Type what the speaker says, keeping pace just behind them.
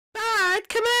Bart,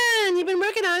 come on! You've been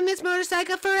working on this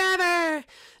motorcycle forever!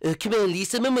 Come on,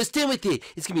 Lisa, I'm almost done with it.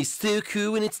 It's gonna be so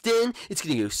cool when it's done. It's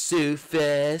gonna go so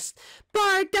fast.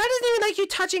 Bart, Dad doesn't even like you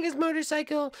touching his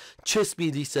motorcycle. Trust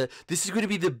me, Lisa, this is gonna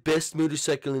be the best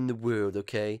motorcycle in the world,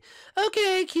 okay?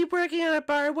 Okay, keep working on it,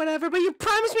 Bart, whatever, but you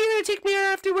promised me you're gonna take me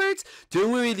out afterwards.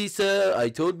 Don't worry, Lisa. I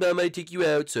told Mom I'd take you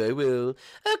out, so I will.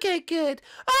 Okay, good.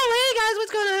 Oh, hey guys,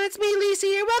 what's going on? It's me, Lisa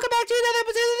here. Welcome back to another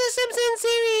episode of the Simpsons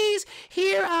series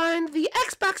here on the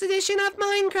Xbox edition of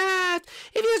Minecraft.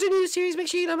 If you guys are new to the series, make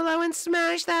sure you go below and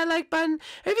smash that like button.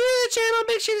 If you're new to the channel,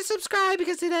 make sure to subscribe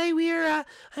because today we are,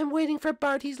 I'm waiting for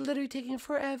Bart. He's literally taking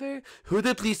forever. Hold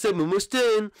up, Lisa. I'm almost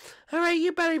done. Alright,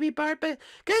 you better be, Bart. But,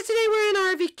 guys, today we're in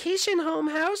our vacation home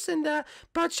house, and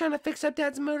Bart's trying to fix up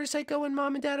Dad's motorcycle when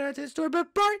Mom and Dad are at the store.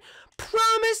 But Bart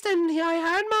promised, and I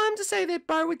had Mom to say that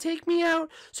Bart would take me out.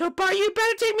 So, Bart, you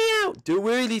better take me out. Don't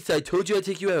worry, Lisa. I told you I'd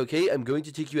take you out, okay? I'm going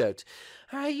to take you out.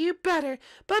 Alright, you better.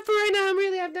 But for right now, I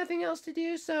really have nothing else to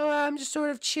do, so I'm just sort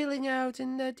of chilling out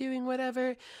and doing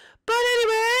whatever. But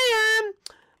anyway,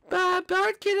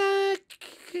 Bart, can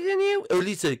you... Oh,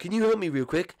 Lisa, can you help me real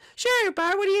quick? Sure,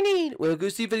 Bart, what do you need? Well, go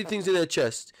see if anything's in that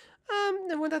chest.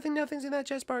 No, nothing's in that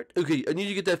chest, Bart. Okay, I need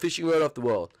to get that fishing rod off the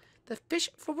wall.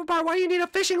 Bart, why do you need a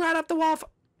fishing rod off the wall?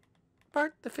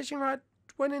 Bart, the fishing rod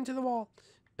went into the wall.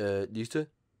 Lisa?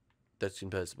 That's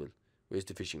impossible. Where's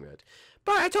the fishing rod?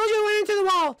 Bart, I told you it went into the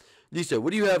wall. Lisa,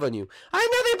 what do you have on you? I have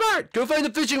nothing, Bart. Go find the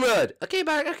fishing rod. Okay,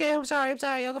 Bart. Okay, I'm sorry.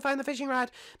 I'll go find the fishing rod.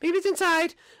 Maybe it's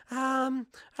inside. Oh,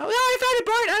 yeah, I found it,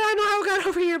 Bart. I don't know how it got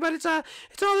over here, but it's all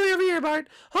the way over here, Bart.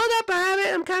 Hold up, I have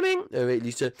it. I'm coming. All right,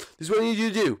 Lisa. This is what I need you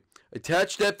to do.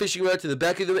 Attach that fishing rod to the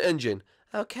back of the engine.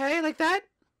 Okay, like that?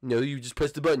 No, you just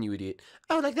press the button, you idiot.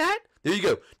 Oh, like that? There you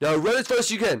go. Now run as fast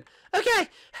as you can. Okay.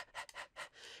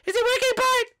 Is it working,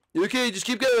 Bart? Okay, just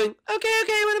keep going.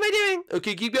 Okay, what am I doing?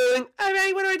 Okay, keep going.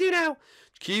 Alright, what do I do now?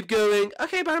 Keep going.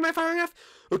 Okay, Bart, am I far enough?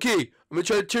 Okay, I'm gonna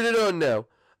try to turn it on now.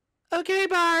 Okay,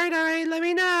 Bart, alright, let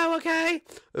me know, okay?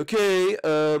 Okay,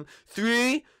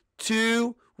 3,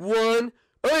 2, 1.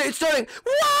 Alright, it's starting.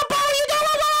 Whoa, Bart, you don't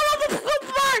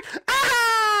Bart!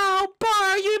 Ow!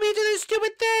 Bart, you mean to this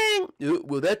stupid thing?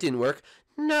 Well, that didn't work.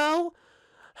 No.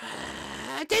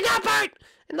 It did not, Bart!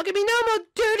 And look at me now, I'm all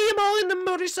dirty, I'm all in the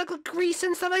motorcycle grease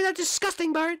and stuff like that.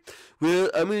 Disgusting, Bart. Well,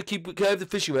 I'm gonna can I have the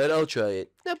fishing rod? I'll try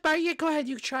it. No, Bart, yeah, go ahead,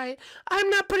 you try it. I'm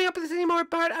not putting up with this anymore,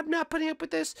 Bart. I'm not putting up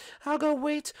with this. I'll go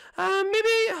wait.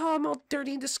 I'm all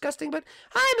dirty and disgusting, but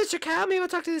hi, Mr. Cow. Maybe I'll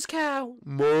talk to this cow.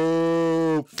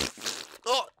 Moo.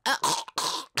 Oh,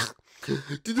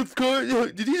 did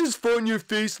he just fart in your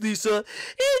face, Lisa?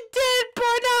 He did,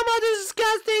 Bart. Now I'm all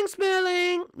disgusting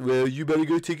smelling. Well, you better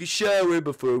go take a shower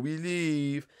before we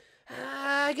leave.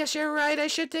 I guess you're right. I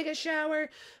should take a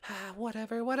shower.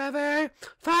 Whatever.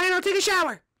 Fine, I'll take a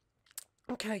shower.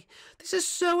 Okay, this is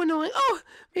so annoying. Oh,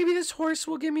 maybe this horse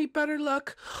will give me better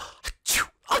luck. Oh,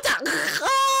 the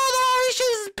horse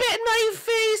just bit in my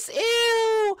face.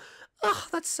 Ew. Oh,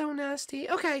 that's so nasty.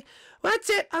 Okay, well, that's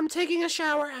it. I'm taking a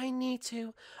shower. I need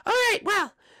to. All right,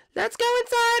 well, let's go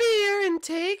inside here and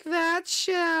take that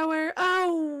shower.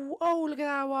 Oh, look at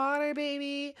that water,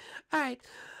 baby. All right.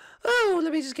 Oh,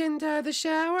 let me just get into the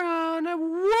shower.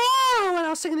 Whoa, and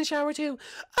I'll sing in the shower, too.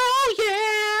 Oh,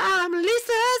 yeah, I'm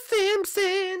Lisa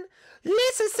Simpson.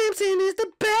 Lisa Simpson is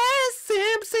the best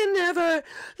Simpson ever.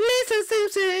 Lisa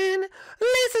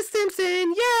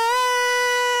Simpson,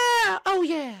 yeah! Oh,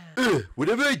 yeah.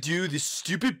 Whatever I do, this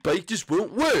stupid bike just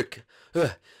won't work.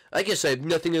 I guess I have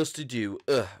nothing else to do.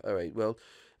 Alright, well,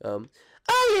 oh,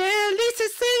 yeah,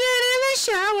 Lisa's singing in the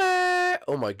shower.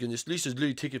 Oh, my goodness, Lisa's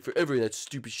literally taking forever in that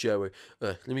stupid shower.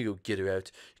 Let me go get her out.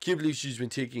 I can't believe she's been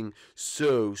taking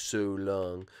so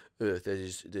long. That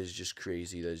is just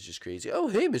crazy. That is just crazy. Oh,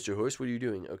 hey, Mr. Horse, what are you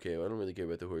doing? Okay, well, I don't really care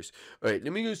about the horse. All right,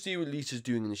 let me go see what Lisa's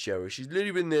doing in the shower. She's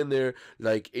literally been in there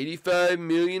like 85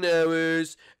 million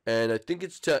hours, and I think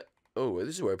it's time. Oh,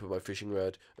 this is where I put my fishing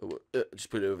rod. Just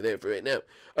put it over there for right now.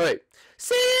 All right.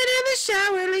 Singing in the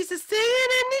shower, Lisa,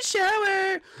 singing in the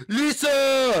shower.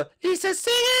 Lisa! Lisa,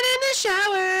 singing in the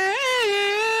shower.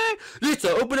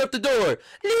 Lisa, open up the door.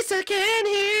 Lisa can't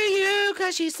hear you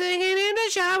because she's singing in the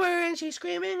shower and she's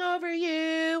screaming over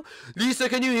you. Lisa,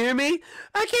 can you hear me?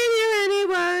 I can't hear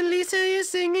anyone. Lisa, you're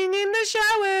singing in the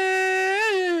shower.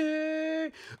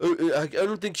 I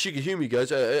don't think she can hear me, guys.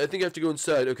 I think I have to go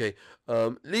inside. Okay.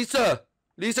 Lisa,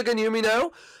 can you hear me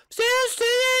now? Still singing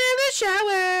in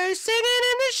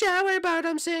the shower, but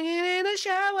I'm singing in the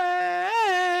shower.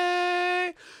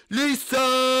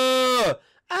 Lisa!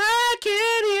 I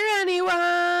can't hear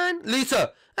anyone.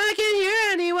 Lisa! I can't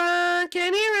hear anyone.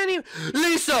 Can't hear anyone.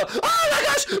 Lisa! Oh my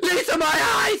gosh! Lisa, my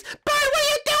eyes! Bart, what are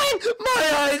you doing? My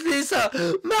eyes, Lisa!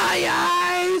 Lisa! My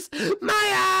eyes!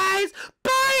 My eyes!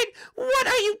 Bart! What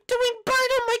are you doing, Bart?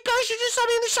 Oh my gosh, you just saw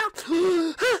me in the shop!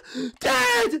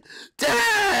 Dad! Dad!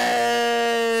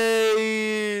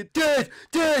 Dad!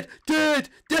 Dad! Dad!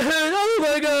 Dad! Oh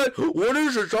my god! What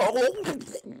is it?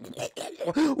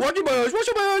 Washing my eyes!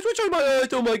 Washing my eyes! Washing my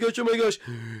eyes! Oh my gosh! Oh my gosh!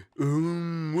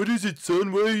 What is it,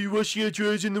 son? Why are you washing out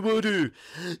your eyes in the water?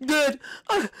 Dad,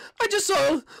 I just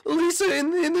saw Lisa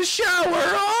in the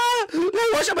shower. I'm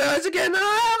washing my eyes again.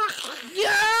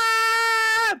 Yeah!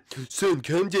 Son,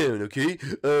 calm down, okay?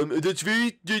 That's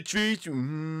very,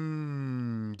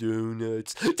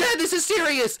 donuts. Dad, this is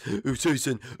serious. Oh, sorry,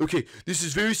 son. Okay, this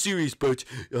is very serious, but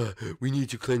we need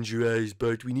to cleanse your eyes,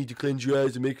 Bart. We need to cleanse your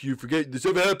eyes and make you forget this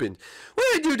ever happened. What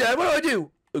do I do, Dad? What do I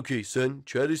do? Okay, son,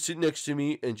 try to sit next to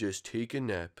me and just take a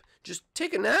nap. Just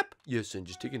take a nap? Yes, son,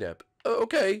 just take a nap.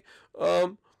 Okay,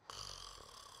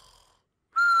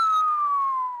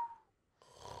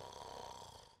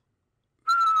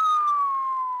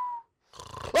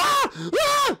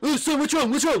 Oh, son, what's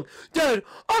wrong? What's wrong? Dad,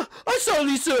 I saw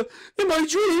Lisa in my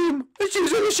dream, and she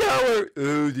was in the shower.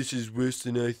 Oh, this is worse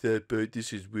than I thought, Bart.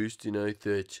 This is worse than I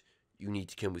thought. You need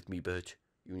to come with me, Bart.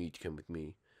 You need to come with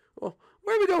me. Oh,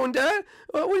 where are we going, Dad?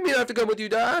 What do you mean I have to come with you,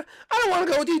 Dad? I don't want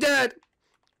to go with you, Dad.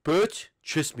 Bert,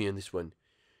 trust me on this one.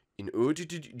 In order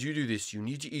to do this, you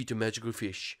need to eat a magical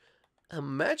fish. A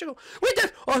magical... Wait,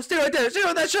 Dad! Oh, stay right there. Stay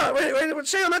on that shot. Wait,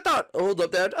 stay on that thought. Hold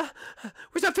up, Dad.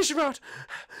 Where's that fishing rod?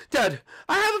 Dad,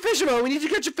 I have a fishing rod. We need to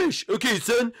catch a fish. Okay,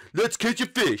 son. Let's catch a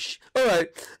fish. All right.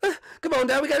 Come on,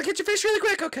 Dad. We got to catch a fish really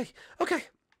quick. Okay. Okay.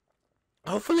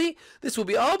 Hopefully, this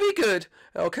will all be good.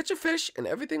 I'll catch a fish, and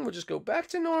everything will just go back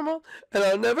to normal, and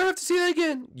I'll never have to see that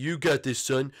again. You got this,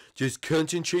 son. Just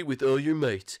concentrate with all your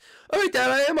might. All right,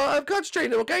 Dad, I'm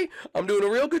concentrating, okay? I'm doing a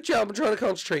real good job. I'm trying to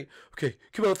concentrate. Okay,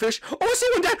 come on, fish. Oh, I see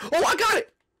one, Dad. Oh, I got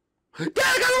it. Dad,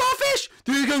 I got a raw fish.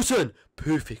 There you go, son.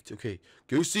 Perfect. Okay,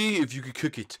 go see if you can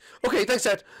cook it. Okay, thanks,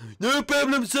 Dad. No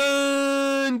problem,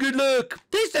 son. Good luck.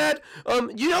 Thanks, Dad.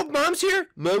 You know Mom's here?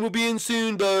 Mom will be in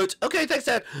soon, but... Okay, thanks,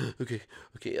 Dad. Okay,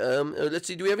 let's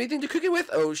see. Do we have anything to cook it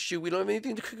with? Oh, shoot, we don't have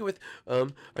anything to cook it with.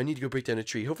 I need to go break down a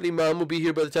tree. Hopefully, Mom will be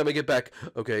here by the time I get back.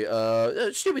 Okay,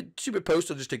 stupid post.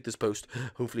 I'll just take this post.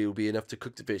 Hopefully, it will be enough to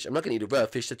cook the fish. I'm not going to eat a raw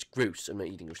fish. That's gross. I'm not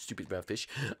eating a stupid raw fish.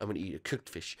 I'm going to eat a cooked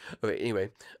fish. All right,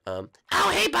 anyway. Oh,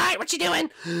 hey, Bart, what you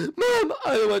doing? Mom,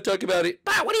 I don't want to talk about it.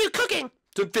 Bart, what are you cooking?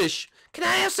 Some fish. Can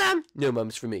I have some? No, Mom,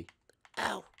 it's for me.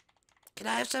 Oh. Can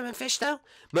I have some fish, though?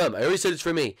 Mom, I already said it's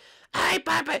for me. Hey,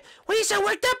 Bart, what are you so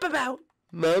worked up about?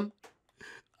 Mom,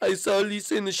 I saw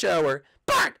Lisa in the shower.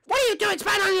 Bart, what are you doing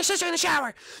spying on your sister in the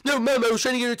shower? No, Mom, I was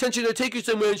trying to get her attention to take her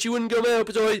somewhere, and she wouldn't come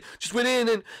out, so I just went in,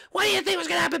 and... What do you think was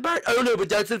going to happen, Bart? I don't know, but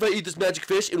Dad said if I eat this magic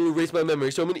fish, it will erase my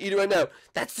memory, so I'm going to eat it right now.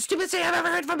 That's the stupidest thing I've ever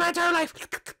heard from my entire life.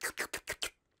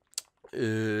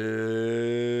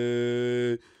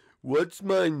 What's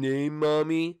my name,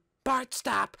 Mommy? Bart,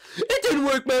 stop. It didn't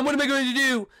work, Mom. What am I going to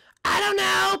do? I don't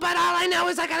know, but all I know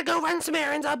is I gotta go run some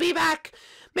errands. I'll be back.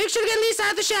 Make sure to get Lisa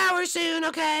out of the shower soon,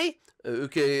 okay?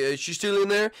 Okay, she's still in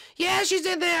there? Yeah, she's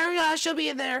in there. She'll be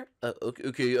in there.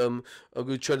 Okay, I'll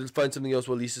go try to find something else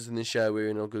while Lisa's in the shower,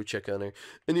 and I'll go check on her.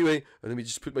 Anyway, let me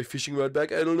just put my fishing rod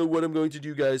back. I don't know what I'm going to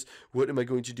do, guys. What am I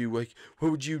going to do? Like, what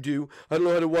would you do? I don't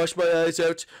know how to wash my eyes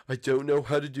out. I don't know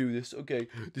how to do this. Okay,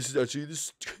 this is actually,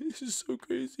 this is so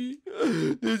crazy.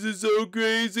 This is so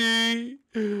crazy.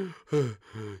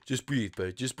 Just breathe,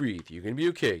 Bart. Just breathe. You're gonna be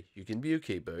okay. You can be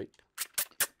okay, Bart.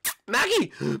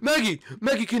 Maggie!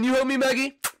 Maggie, can you help me,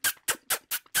 Maggie?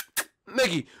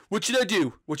 Maggie, what should I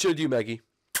do? What should I do, Maggie?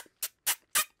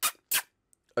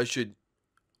 I should...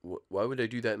 Why would I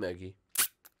do that, Maggie?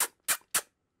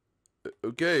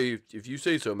 Okay, if you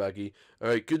say so, Maggie.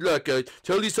 Alright, good luck, guys.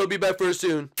 Tell Lisa I'll be back for her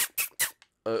soon.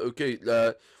 Okay,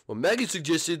 well, Maggie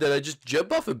suggested that I just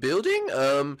jump off a building.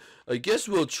 I guess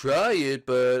we'll try it,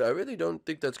 but I really don't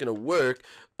think that's gonna work.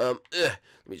 Let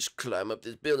me just climb up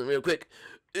this building real quick.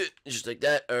 Just like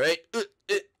that, alright.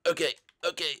 Okay,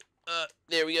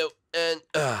 there we go. And,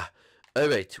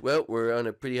 alright, well, we're on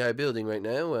a pretty high building right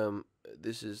now.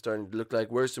 This is starting to look like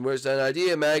worse and worse than an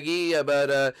idea, Maggie.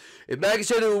 But, if Maggie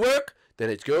said it would work, then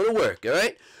it's going to work,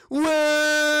 alright? Whoa!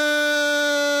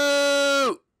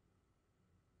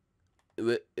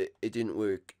 It didn't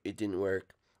work. It didn't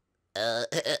work.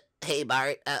 Hey,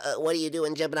 Bart, what are you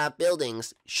doing jumping off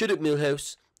buildings? Shut up,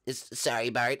 Millhouse.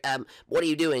 Sorry, Bart, what are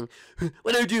you doing?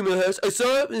 What did I do, Millhouse? I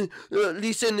saw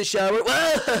Lisa in the shower.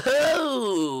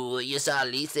 Whoa! You saw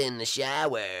Lisa in the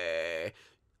shower.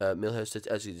 Millhouse, that's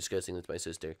actually disgusting. That's my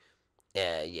sister.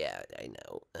 Yeah, I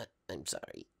know. I'm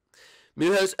sorry.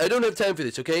 Millhouse, I don't have time for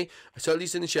this, okay? I saw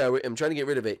Lisa in the shower, and I'm trying to get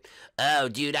rid of it. Oh,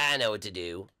 dude, I know what to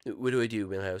do. What do I do,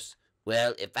 Millhouse?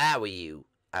 Well, if I were you,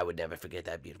 I would never forget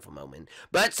that beautiful moment.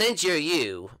 But since you're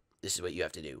you, this is what you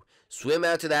have to do. Swim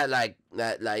out to that light.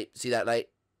 See that light?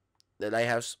 The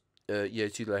lighthouse? Yeah,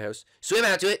 see the lighthouse. Swim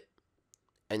out to it.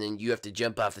 And then you have to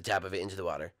jump off the top of it into the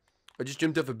water. I just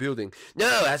jumped off a building. No,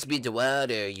 it has to be into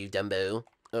water, you dumbo.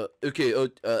 Okay,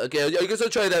 okay, I guess I'll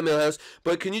try that, Millhouse.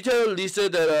 But can you tell Lisa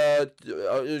that,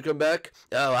 I'll come back?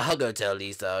 Oh, I'll go tell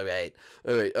Lisa, alright.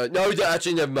 Alright, no,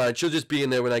 actually, never mind. She'll just be in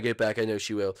there when I get back. I know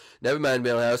she will. Never mind,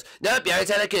 Millhouse. Nope, you already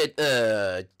said I could.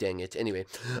 Dang it. Anyway,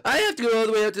 I have to go all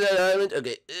the way out to that island.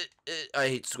 Okay, I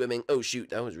hate swimming. Oh, shoot,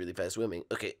 that was really fast swimming.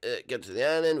 Okay, get to the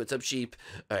island. What's up, sheep?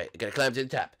 Alright, I gotta climb to the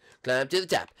top. Climb to the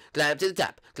top. Climb to the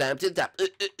top. Climb to the top.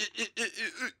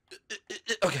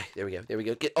 Okay, there we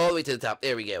go. Get all the way to the top.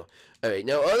 There we go. Alright,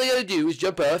 now all I gotta do is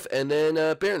jump off, and then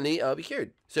apparently I'll be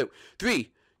cured. So,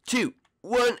 3, 2,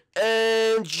 1,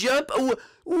 and jump. Oh,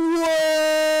 whoa!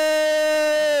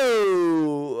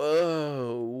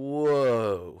 Oh,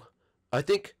 whoa. I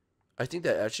think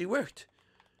that actually worked.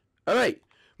 Alright.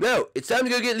 Now, it's time to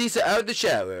go get Lisa out of the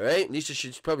shower, right? Lisa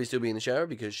should probably still be in the shower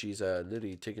because she's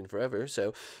literally taking forever.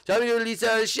 So, time to go get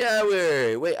Lisa out of the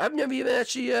shower. Wait, I've never even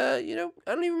actually, I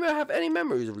don't even have any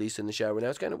memories of Lisa in the shower now.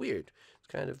 It's kind of weird. It's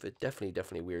kind of a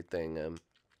definitely weird thing.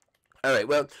 All right,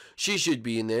 well, she should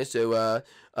be in there. So,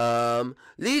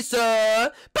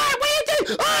 Lisa. But what are you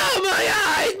doing? Oh, my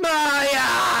eyes! My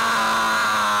eyes!